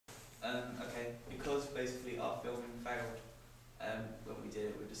Okay, because basically our filming failed when we did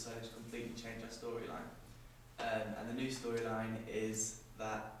it, we decided to completely change our storyline. And the new storyline is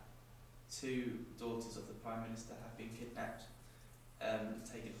that two daughters of the Prime Minister have been kidnapped,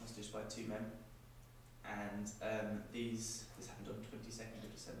 taken hostage by two men, and this happened on 22nd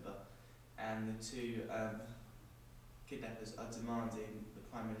of December, and the two kidnappers are demanding the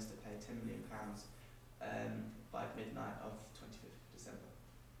Prime Minister pay £10 million by midnight of 25th of December.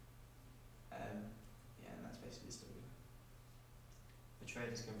 Yeah, and that's basically the story. The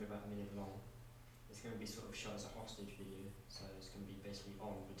trailer's going to be about a minute long. It's going to be sort of shot as a hostage video, so it's going to be basically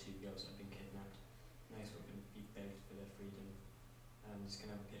on the two girls that have been kidnapped. And they're sort of going to be begged for their freedom. It's going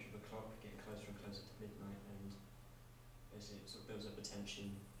to have a picture of a clock getting closer and closer to midnight, and basically it sort of builds up a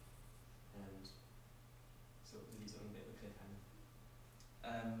tension and sort of leaves it on a bit of a cliffhanger.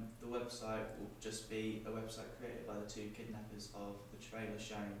 The website will just be a website created by the two kidnappers of the trailer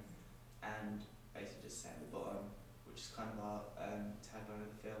shown, and basically just say at the bottom, which is kind of our tagline of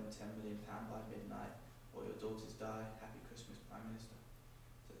the film, £10 million by midnight, or your daughters die, happy Christmas Prime Minister.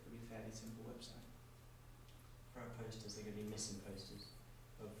 So it's going to be a fairly simple website. For our posters, they're going to be missing posters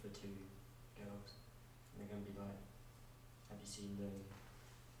of the two girls. And they're going to be like, have you seen them?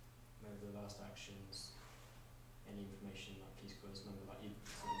 Where were the last actions? Any information, like please call this number, like you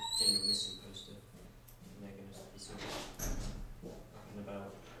sort of general missing poster. And they're going to be sort of up and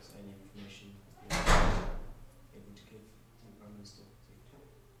about, so any information you're able to give to the Prime Minister.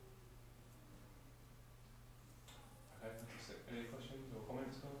 Okay, fantastic. Any questions or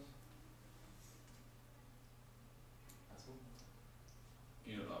comments, guys? That's all.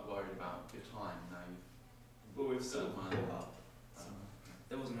 You're not like worried about your time now. Well, we've sort of Don't caught mind. up.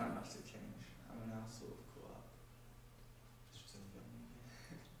 There wasn't that much to change, and we're now sort of caught up. Just sort of filming.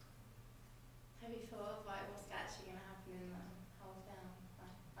 Have you thought of like what's actually going to happen in the whole film?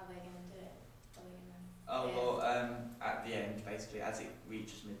 Like, are they going to do it? Are they going to? Oh well, at the end, basically, as it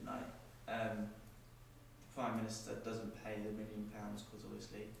reaches midnight, the Prime Minister doesn't pay the £1 million because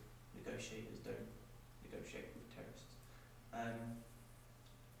obviously negotiators don't negotiate with terrorists.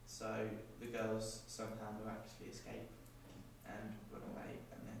 So the girls somehow miraculously escape and run away,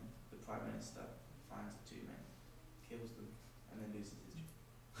 and then the Prime Minister finds the two men, kills them, and then loses his job.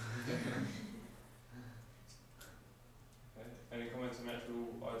 Okay. Any comments on the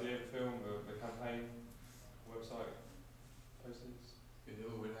actual idea of the film, the campaign, website, posters? It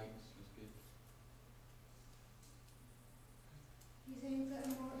all relates, that's good. You think that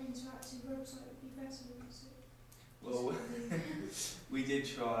a more interactive website would be better because it Well, we did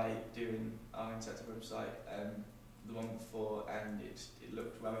try doing our interactive website, the one before, and it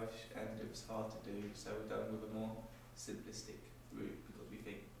looked rubbish and it was hard to do, so we've done with a more simplistic route because we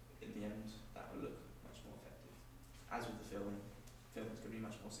think in the end that will look much more effective. As with the film is going to be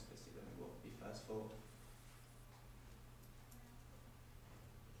much more simplistic.